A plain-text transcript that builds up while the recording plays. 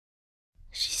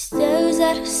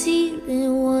at her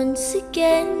ceiling once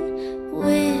again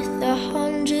with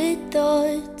 100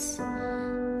 thoughts.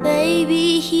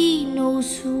 Maybe he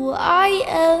knows who I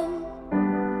am,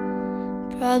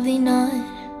 probably not.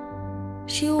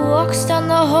 She walks down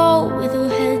the hall with her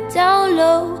head down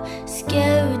low,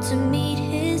 scared to meet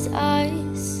his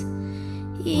eyes.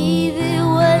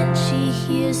 Even when she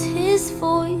hears his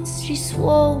voice, she's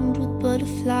swarmed with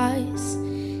butterflies.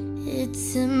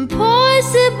 It's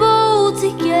impossible to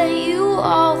get you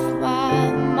off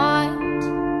my mind.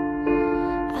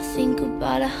 I think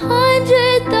about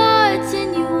 100 thoughts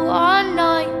and you are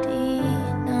 99.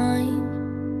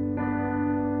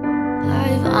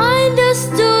 I've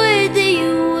understood that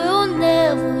you will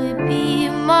never be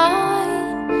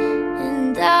mine,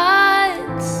 and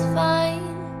that's fine.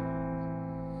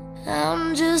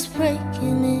 I'm just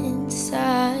breaking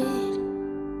inside.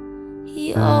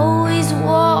 He always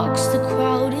walks the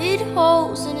crowded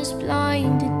halls and is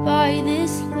blinded by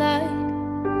this light.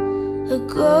 A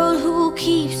girl who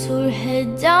keeps her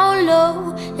head down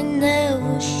low and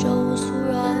never shows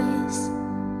her eyes.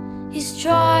 He's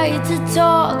tried to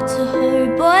talk to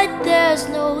her, but there's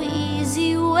no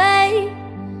easy way.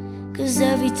 'Cause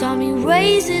every time he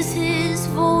raises his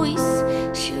voice,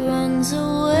 she runs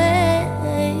away.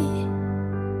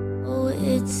 Oh,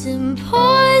 it's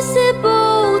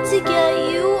impossible to get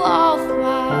you off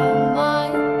my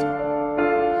mind.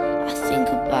 I think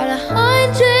about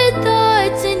 100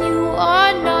 thoughts and you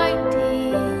are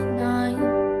 99.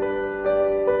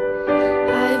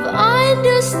 I've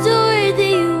understood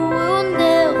that you will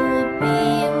never be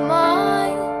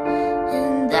mine,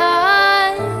 and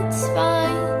that's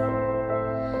fine.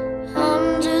 I'm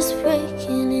just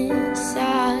breaking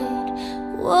inside.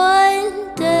 One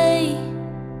day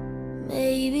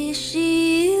maybe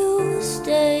she'll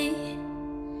stay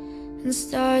and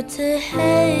start to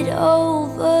head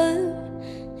over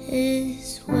his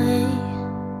way.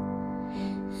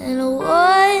 And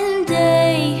one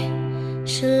day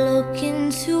she'll look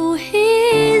into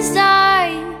his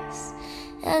eyes,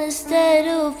 and instead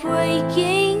of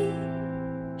breaking,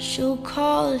 she'll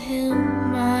call him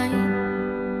mine.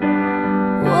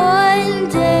 One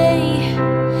day